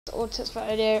or touch that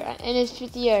video. And in this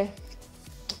video,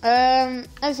 as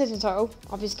it says in the title,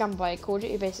 I've been scammed by Call of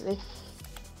Duty basically.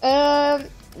 No,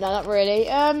 not really.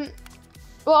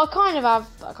 Well, I kind of have,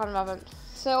 but I kind of haven't.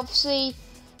 So obviously,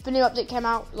 the new update came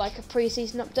out, like a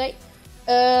pre-season update.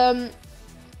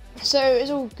 So it's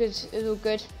all good. It was all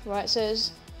good, right? So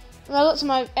when I looked at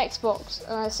my Xbox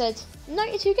and I said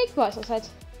 92 gigabytes. I said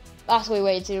that's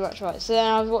way too much, right? So then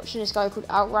I was watching this guy called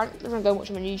Outranked. I'm gonna go and watch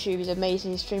him on YouTube. He's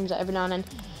amazing. He streams that every now and then.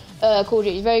 Call of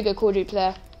Duty. He's a very good Call of Duty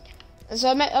player. And so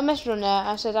I messaged on there.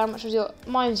 I said, "How much was your?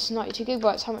 Mine's 92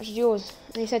 gigabytes. How much is yours?"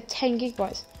 And he said 10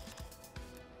 gigabytes.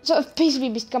 Sort of peacefully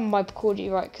be scammed by Call of Duty,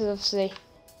 right? Because obviously.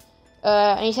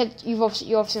 And he said, you're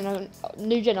obviously on a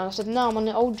new gen. And I said, no, I'm on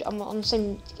the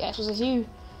same Xbox as you.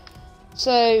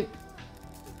 So,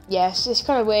 yes, it's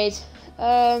kind of weird.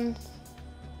 But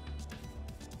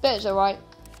it's alright.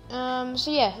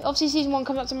 So yeah, obviously season 1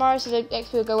 comes out tomorrow, so the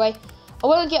XP will go away. I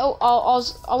won't get all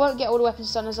the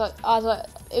weapons done as it was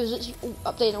literally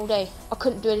updating all day. I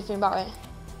couldn't do anything about it.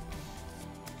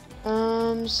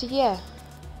 So yeah,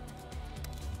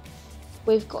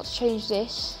 we've got to change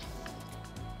this.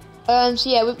 So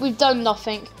yeah, we've done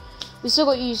nothing. We've still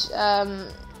got to use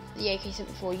the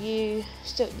AK-74U,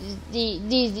 still the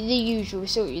usual. We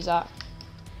still use that.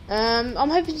 I'm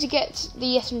hoping to get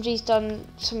the SMGs done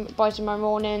by tomorrow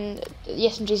morning. The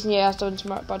SMGs and the ARs done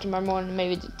by tomorrow morning.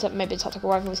 Maybe the tactical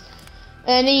rifles.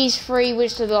 And these 3, we're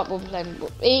still a lot more playing.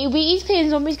 It'll be easy playing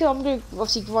zombies because I'm going to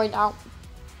obviously grind out.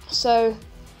 So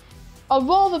I'd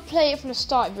rather play it from the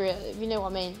start, if you know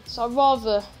what I mean. So I'd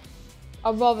rather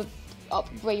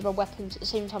upgrade my weapons at the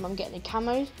same time I'm getting the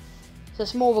camos, so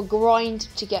it's more of a grind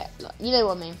to get, like, you know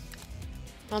what I mean.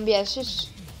 Yeah, let's just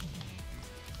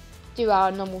do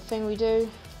our normal thing we do.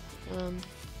 And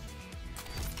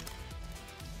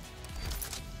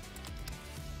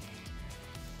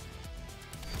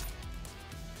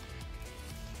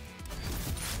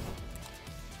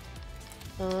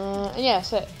yeah,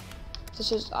 so let's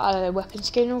just add a weapon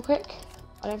skin real quick.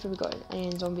 I don't think we've got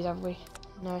any zombies, have we?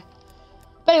 No.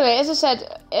 But anyway, as I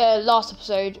said last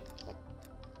episode,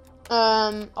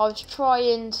 I was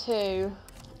trying to,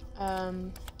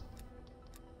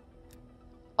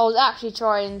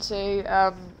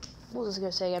 what was I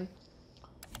going to say again?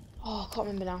 Oh, I can't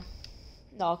remember now.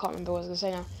 No, I can't remember what I was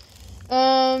going to say now.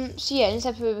 So yeah, in this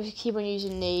episode we keep on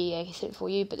using the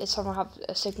AK-74U, but this time I have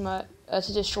a Sigma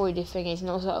to destroy the thingies and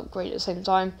also upgrade at the same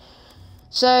time.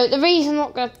 So the reason I'm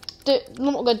not going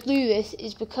to do this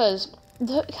is because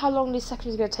look how long this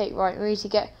second is going to take, right? We need to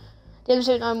get the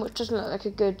M79, which doesn't look like a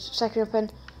good second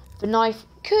weapon. The knife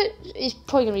is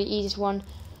probably going to be the easiest one.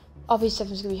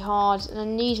 RP7 is going to be hard, and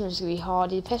then these ones are going to be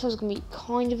hard. The pistol is going to be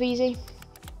kind of easy.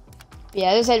 But yeah,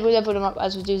 as I said, we'll level them up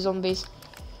as we do zombies.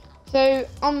 So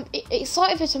I'm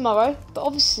excited for tomorrow, but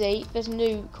obviously there's a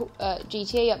new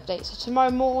GTA update. So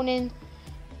tomorrow morning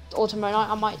or tomorrow night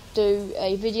I might do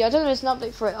a video. I don't know if there's an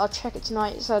update for it. I'll check it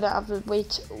tonight so I don't have to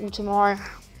wait all tomorrow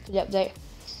for the update.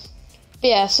 But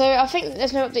yeah, so I think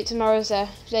there's no update tomorrow, is there?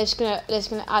 They're just gonna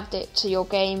add it to your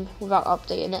game without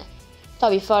updating it.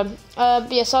 That'll be fun.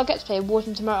 But yeah, so I'll get to play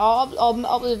Warzone tomorrow. I'll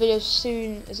upload the video as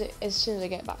soon as I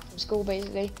get back from school.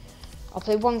 Basically, I'll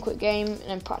play one quick game and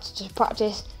then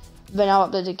practice. Then I'll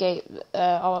upload the game.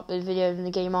 I'll upload the video in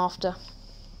the game after.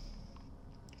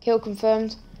 Kill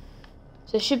confirmed.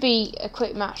 So it should be a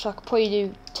quick match. So I could probably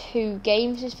do 2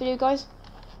 games this video, guys.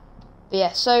 But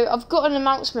yeah, so I've got an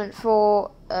announcement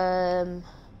for FIFA,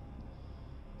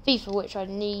 which I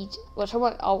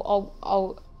won't.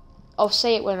 I'll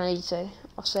say it when I need to.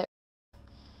 I'll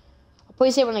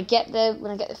probably say it when I get there. When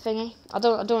I get the thingy. I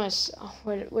don't want to. Oh,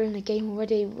 we're in the game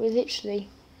already. We're literally.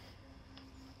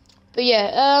 But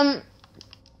yeah.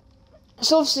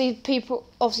 So obviously people.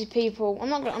 I'm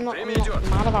not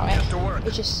mad about it.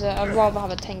 It's just I'd rather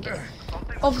have a 10 gig.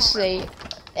 Obviously,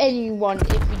 anyone,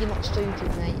 if you're not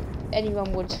stupid, mate.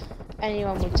 Anyone would say,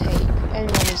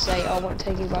 oh, I want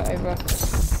 10 gigabyte over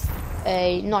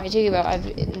a 90 gigabyte over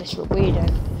this weirdo.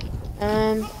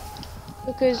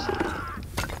 Because I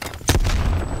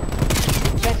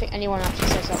don't think anyone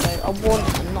actually says that though. I want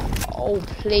not. Oh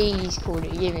please, Call of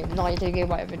Duty, give me 90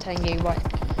 gigabyte over 10 gigabyte.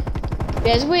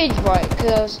 Yeah, it's weird, right?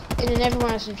 Because and then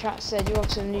everyone else in chat said you're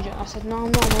obviously a new gen. I said no,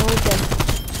 I'm not an old gen.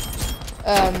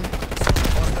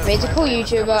 He's a cool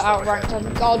YouTuber, Outranked.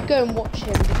 I'd go and watch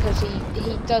him because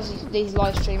he does these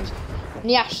live streams. And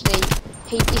he's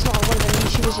not one of the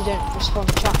YouTubers who don't respond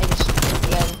to chat.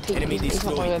 He's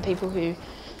not one of the people who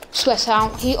sweats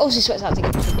out. He also sweats out to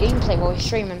get some gameplay while he's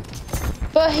streaming.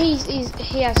 But he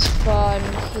has fun.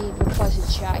 He replies to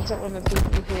chat. He's not one of the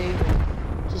people who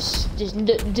just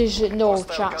ignore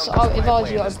chat. So if I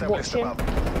was you, I'd watch him.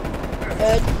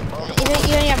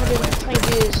 You only have 20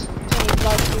 views, 20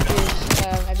 live views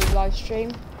every live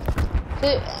stream. So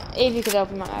if you could help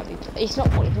him out, he's not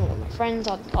one of my friends.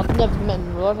 I've never met him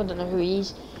in real life. I don't know who he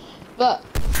is, but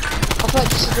I thought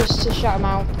just to shout him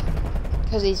out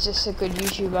because he's just a good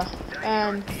YouTuber.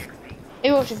 If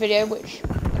you watch a video, which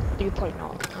you're probably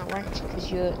not outranked because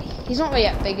he's not really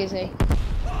that big, is he?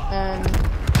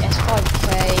 Yes, 5k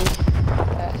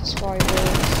subscribers.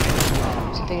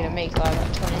 So bigger than me, like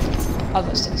about 20. I've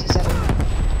got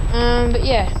 67. But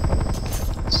yeah.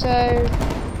 So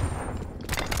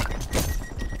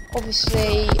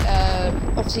obviously,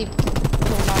 off the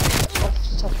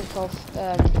topic of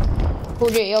Call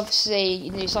of Duty, obviously,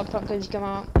 new Cyberpunk games come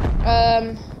out.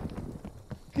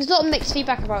 There's a lot of mixed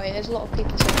feedback about it. There's a lot of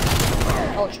people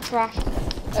saying, "Oh, it's trash,"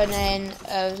 and then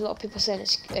there's a lot of people saying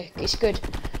it's good.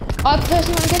 I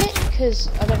personally want to get it because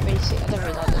I don't really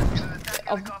like it.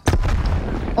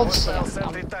 Obviously, I'm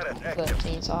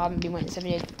 13, so I haven't been waiting 7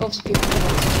 years. But obviously, people have been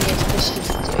waiting 7 years.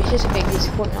 It's just a big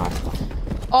disappointment.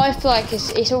 I feel like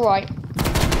it's alright.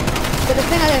 But the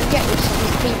thing I don't get with some of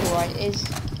these people, right, is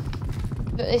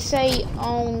that they say,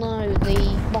 "Oh no, the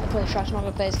multiplayer trash, I'm not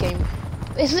gonna play this game."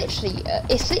 It's literally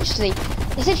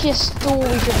a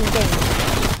story-driven game.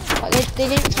 Like they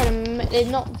didn't try to,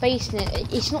 they're not basing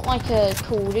it. It's not like a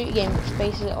Call of Duty game which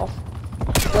bases it off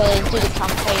where they do the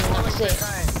campaign and that's it.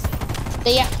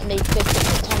 They put the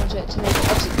time into it to make it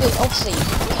obviously good. Obviously,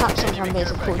 some campaigns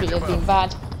of Call of Duty have been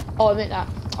bad. I'll admit that.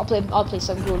 I'll play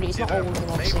some Call of Duty. It's not all of them,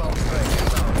 obviously.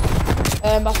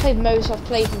 I've played most. I've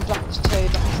played from Black Ops 2,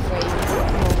 Black Ops 3,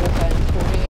 Modern Warfare, and Call of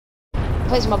Duty.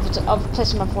 I've played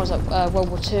some other ones like World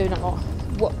War 2, not a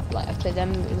lot. I've played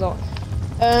them a lot.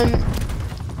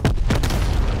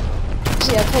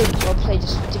 So yeah, I played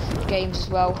just different games as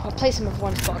well. I've played some other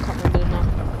ones, but I can't remember them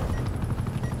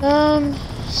now.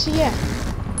 So yeah.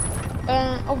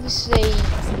 Obviously,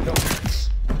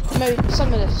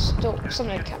 some of the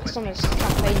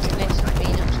campaigns in this have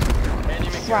been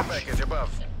trash.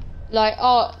 Like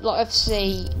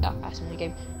obviously, that's in the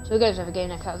game. So we'll go to the game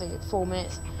now. I think it's 4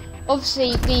 minutes.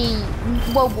 Obviously, the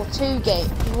World War II game,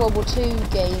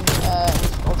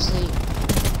 obviously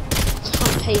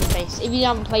campaign based. If you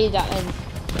haven't played that, then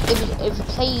if you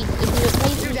played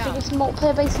this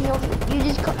multiplayer based, you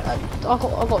just got. I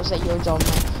got to say you're a John,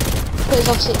 mate. Because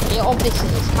obviously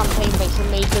it's campaign based and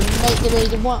they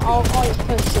made one. I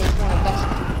personally say it's one of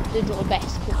the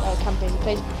best campaigns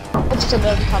played. Obviously, some of the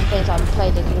other campaigns I've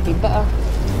played are going to be better,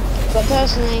 but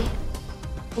personally,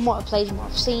 from what I've played and what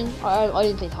I've seen, I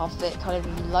didn't play half of it. I don't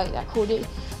really like that Call of Duty.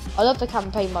 I love the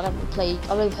campaign, but I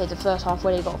only played the first half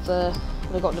where they got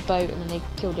on the boat and then they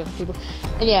killed the other people.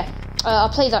 And yeah, I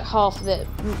played like half of it.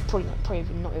 Probably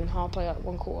not even half. I played like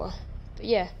 1/4. But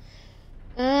yeah.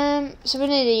 So we're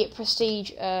nearly at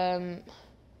prestige.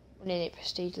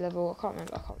 Prestige level. I can't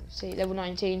see level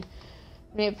 19.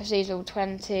 We're nearly at prestige level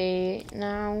 20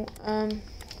 now.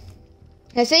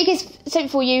 I think it's same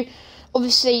for you.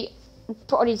 Obviously,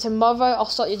 probably tomorrow I'll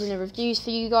start doing the reviews for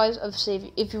you guys.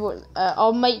 Obviously, if you want,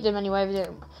 I'll make them anyway.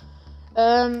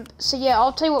 So yeah,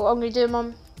 I'll tell you what I'm going to do,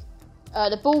 Mum.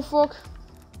 The Bullfrog,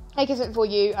 AK-74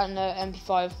 U, and the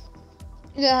MP5.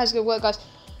 You know how it's going to work, guys.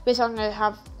 Basically, I'm going to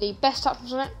have the best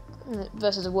attachments on it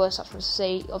versus the worst attachments. To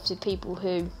see, obviously, a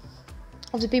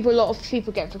lot of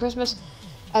people get it for Christmas,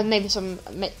 and maybe some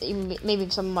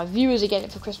of my viewers are getting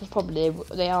it for Christmas. Probably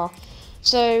they are.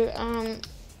 So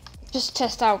just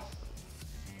test out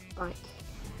like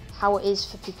how it is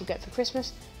for people to get it for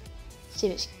Christmas. See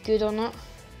if it's good or not.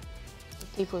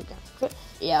 People get it for Christmas.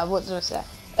 Yeah, what did I say?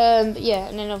 Yeah,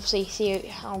 and then obviously see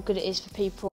how good it is for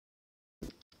people.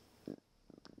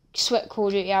 Sweat Call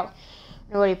of Duty out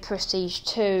and already Prestige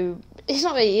 2.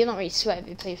 You're not really sweating if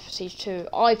you play Prestige 2.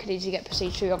 I could easily get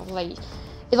Prestige 2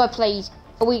 if I played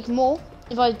a week more.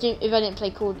 If I didn't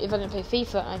play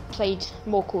FIFA and I played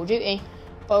more Call of Duty,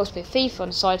 but I also played FIFA on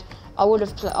the side, I would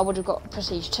have got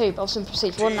Prestige 2, but I was in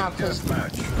Prestige 1 now because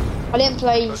I didn't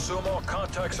play for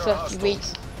a few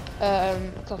weeks. I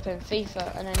was playing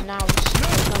FIFA, and then now I'm just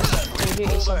Call of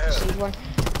Duty, so I'm Prestige 1.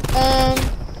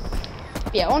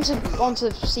 Yeah, on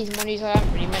to season 1 news. I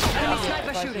haven't really mentioned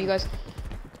that for you guys.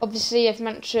 Obviously, I've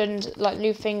mentioned like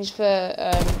new things for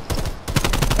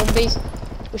zombies,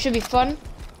 which should be fun.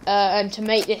 And to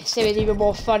make this series even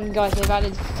more fun, guys, they've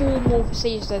added 4 more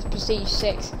prestiges. There's Prestige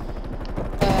 6.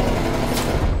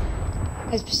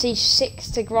 There's Prestige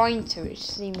 6 to grind to, which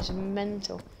seems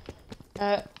mental.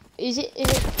 Is it? I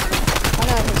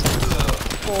know it's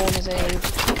 4 and there's I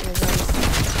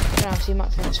don't know, so you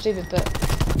might think stupid, but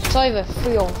it's either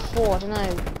 3 or 4. I don't know. I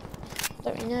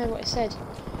don't really know what it said.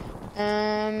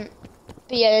 But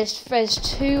But yeah, there's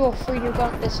 2 or 3 new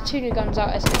guns. There's 2 new guns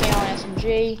out. There's an AR and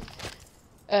SMG.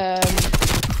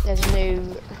 There's a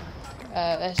new.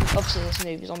 Obviously there's a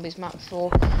new zombies map for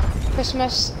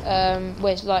Christmas.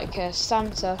 Where it's like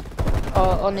Santa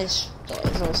on his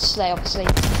sleigh, obviously.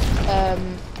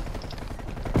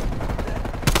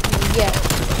 Yeah,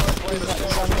 he's like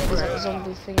the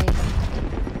zombie thingy.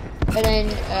 And then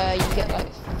you get like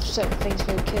certain things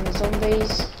for killing the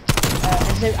zombies.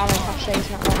 There's no ammo caches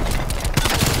in that one.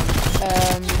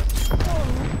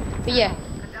 But yeah,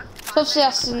 so obviously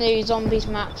that's the new zombies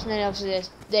maps, and then obviously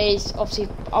there's obviously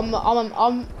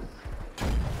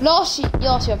last year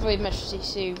I've already mentioned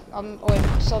this too. I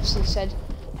obviously said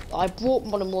I brought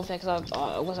Modern Warfare because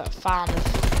I wasn't a fan of.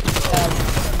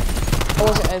 I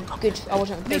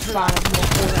wasn't a big fan of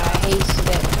Modern Warfare. I hated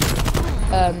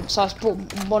it. So I brought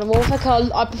Modern Warfare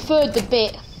because I preferred the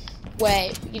bit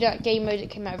where you know that game mode that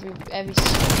came out every 6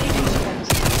 months,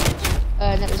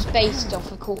 and it was based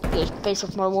off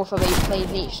Modern Warfare, where you played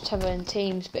in each other in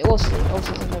teams, but it was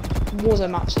also in the Warzone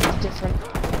maps and it's different.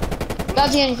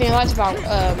 That's the only thing I liked about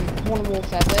Modern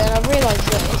Warfare, but then I realised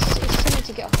that it's something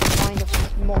to get off the mind of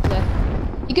multiplayer.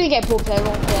 You're gonna get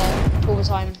multiplayer all the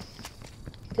time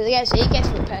because it gets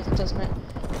repetitive, doesn't it?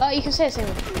 You can say the same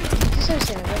with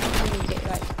it,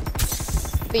 right?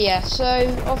 But yeah, so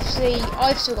obviously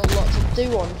I've still got a lot to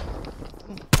do on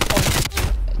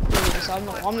so I'm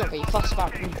not really fussed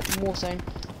about Warzone.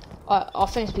 I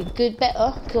think it's been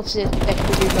better because obviously they can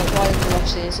do both violence, and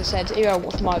obviously as I said, if I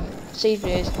watch my seed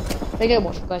videos, they're gonna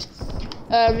watch them, guys.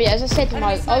 Yeah, as I said in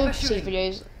my other seed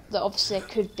videos, that obviously there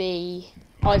could be,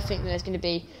 I think there's going to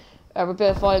be a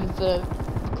Rebirth Violence for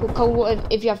Cold War.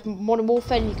 If you have Modern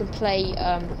Warfare, you can play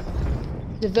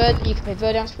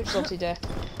Verdansk, which is obviously the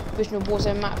original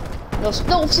Warzone map.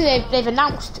 Obviously they've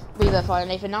announced Rebirth Violence,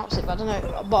 they've announced it, but I don't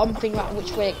know. But I'm thinking about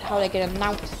how they're going to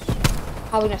announce,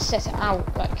 how they're going to set it out.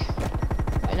 Like,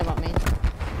 I know what I mean.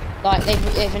 Like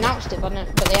they've announced it, but they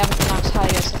haven't announced how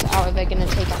they're going to set it out. If they're going to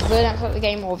take out Verdansk out of the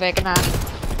game, or they're going to,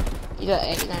 you know.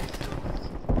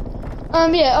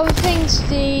 Yeah, other things.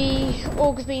 The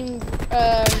Org has been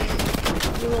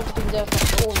done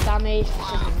for all damage, which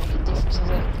doesn't make a difference, does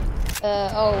it?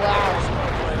 Oh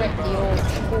wow, rip the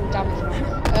all damage.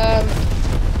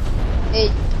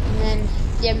 And then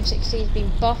the M16 has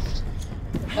been buffed.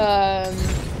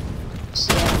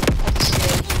 So yeah, obviously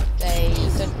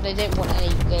they don't want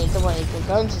any good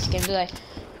guns in this game, do they?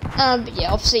 But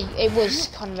yeah, obviously it was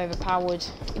kind of overpowered.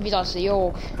 If you died to the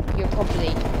Org, you'd probably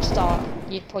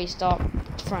start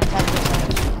throwing attacks,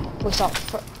 probably start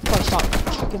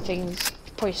chucking things,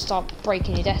 probably start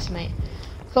breaking your decimate.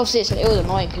 Obviously it's an ill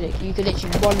annoying because you could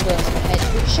literally one burst to the head,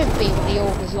 which should be what the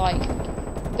Org is like.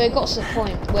 But it got to the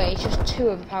point where it's just too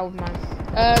overpowered, man.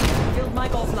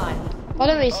 I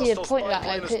don't really see the point of that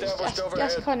though, because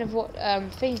that's kind of what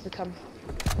things become.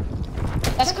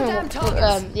 That's kind of what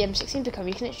the M16 become.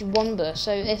 You can literally one burst,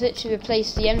 so they've literally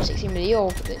replaced the M16 with the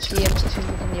Org. Literally the M16 has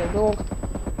become the old Org,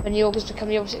 and the Org has become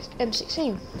the old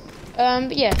M16.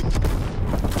 But yeah.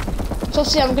 So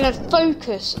obviously I'm going to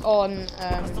focus on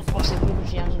obviously the Blue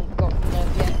hasn't got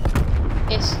nerfed yet.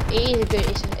 It is a good.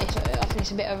 I think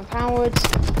it's a bit overpowered.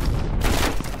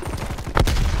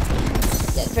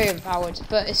 Yeah, it's very overpowered,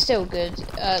 but it's still good.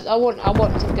 I want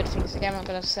some good things again. I'm not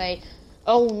going to say,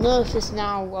 oh, nerf this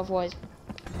now, otherwise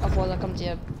I come to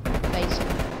your base.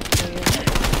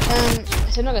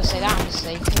 So I'm not going to say that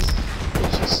honestly,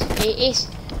 because it is.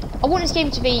 I want this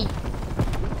game to be.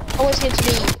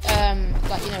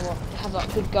 Like, you know what, have like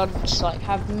good guns, like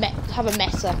have a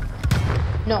meta,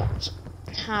 not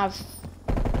have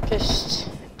just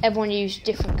everyone use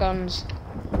different guns.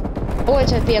 I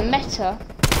want it to be a meta,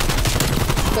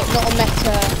 but not a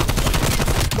meta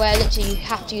where literally you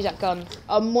have to use that gun.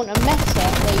 I want a meta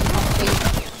where you have to,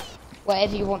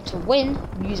 wherever you want to win,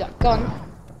 use that gun.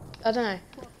 I don't know.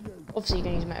 Obviously you're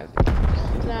gonna use meta.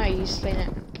 I don't know how you explain it.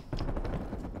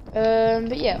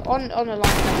 But yeah, on the line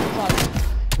fun.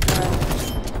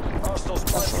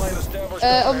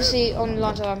 Obviously on the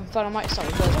line fun, I might start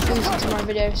with losing tomorrow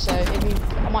video. So I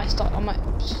might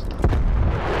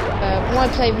when I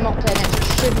play multiplayer next, it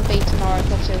shouldn't be tomorrow.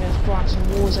 Obviously I'm going to grind some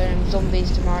Warzone and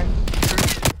zombies tomorrow,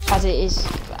 as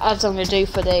I'm going to do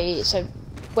for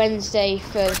Wednesday,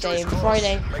 Thursday, and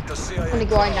Friday. I'm going to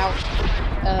grind out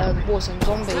Warzone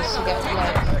zombies to get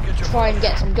try and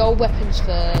get some gold weapons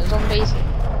for zombies.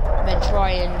 And then try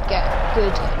and get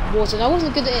good at Warzone. I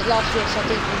wasn't good at it last year, so I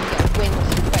didn't even get a win, which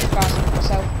was quite embarrassing for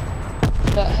myself.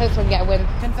 But hopefully I can get a win.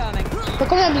 Confirming. But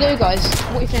comment down below, guys,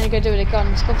 what you think I'm going to do with the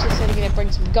guns. Obviously said I'm going to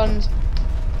bring some guns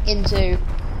into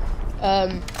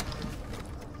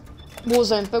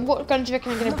Warzone. But what guns do you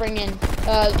reckon I'm going to bring in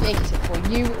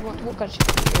AK-74U. What gun should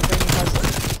it bring, guys?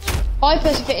 I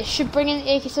personally think it should bring in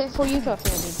the AK-74U, because I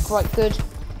think it'd be quite good.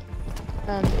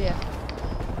 Yeah.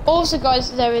 Also,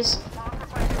 guys, there is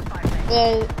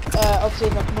obviously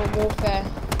like Modern Warfare,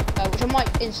 which I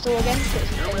might install again, put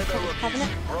it in the cabinet.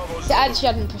 To actually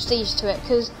add prestige to it,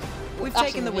 because we've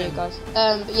that's taken the video, win, guys.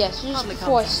 But yeah, so just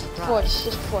before I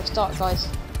start, guys.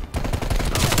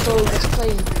 Oh, let's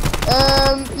play.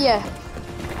 Yeah.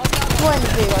 Before I end the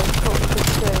video, guys,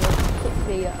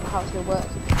 quickly how it's gonna work.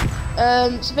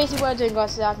 So basically, what I'm doing,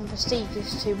 guys, is adding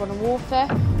prestige to Modern Warfare.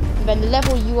 And then the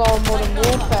level you are on Modern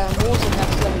Warfare and Warzone,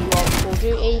 that's the level you are on Call of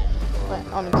Duty,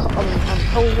 on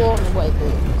Cold War, and whatever,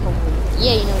 Cold War.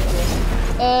 Yeah, you know what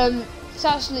it is. So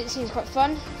actually, it seems quite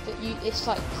fun. But it's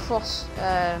like cross,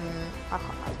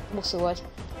 what's the word?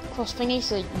 Cross thingy,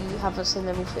 so you have the same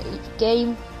level for each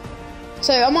game.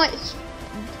 So I might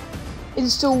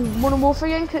install Modern Warfare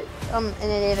again, and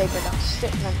then they did that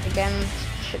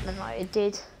shipment like it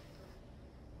did.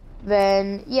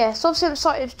 Then yeah, so obviously I'm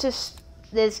excited to.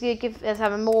 There's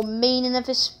have a more meaning of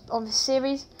this on this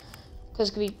series,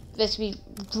 because there's gonna be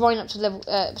growing up to level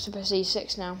to prestige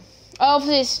 6 now.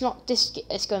 Obviously,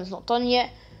 this gun's not done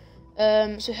yet.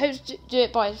 So hope to do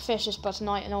it finish this by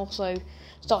tonight, and also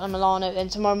start on Milano. Then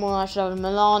tomorrow morning I should have a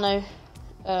Milano.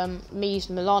 Me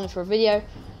using Milano for a video,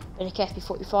 and a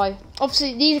KSP-45.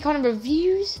 Obviously, these are kind of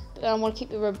reviews, but I want to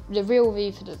keep the real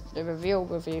review for the reveal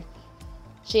review.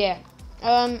 So yeah.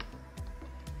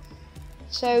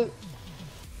 So.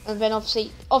 And then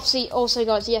obviously also,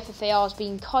 guys, the FFAR has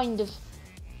been kind of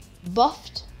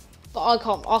buffed, but I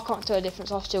can't tell the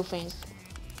difference. I still think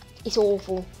it's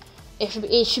awful. It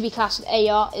should be classed as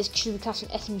AR. It should be classed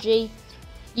as SMG.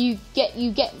 You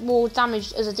get more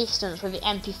damage as a distance with the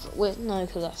MP. No,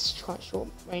 because that's quite short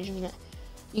range, isn't it?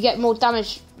 You get more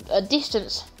damage at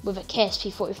distance with a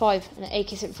KSP-45 and an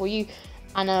AK-74U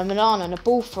and a Milano and a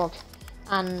Bullfrog,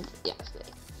 and yeah,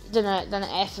 than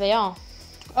an FAR.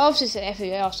 Obviously, it's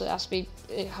an FAR, so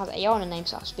it has AR in the name,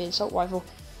 so it has to be an assault rifle.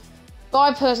 But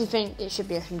I personally think it should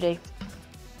be SMG.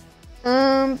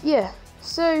 Yeah.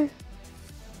 So,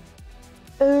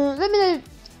 let me know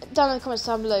down in the comments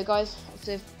down below, guys.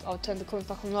 Obviously, I'll turn the comments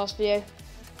back on the last video.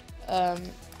 Let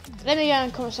me know down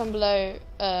in the comments down below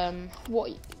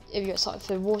what if you're excited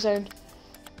for Warzone,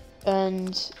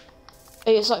 and if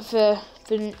you're excited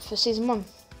for season 1.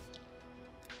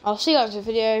 I'll see you guys in the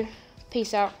video.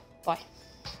 Peace out. Bye.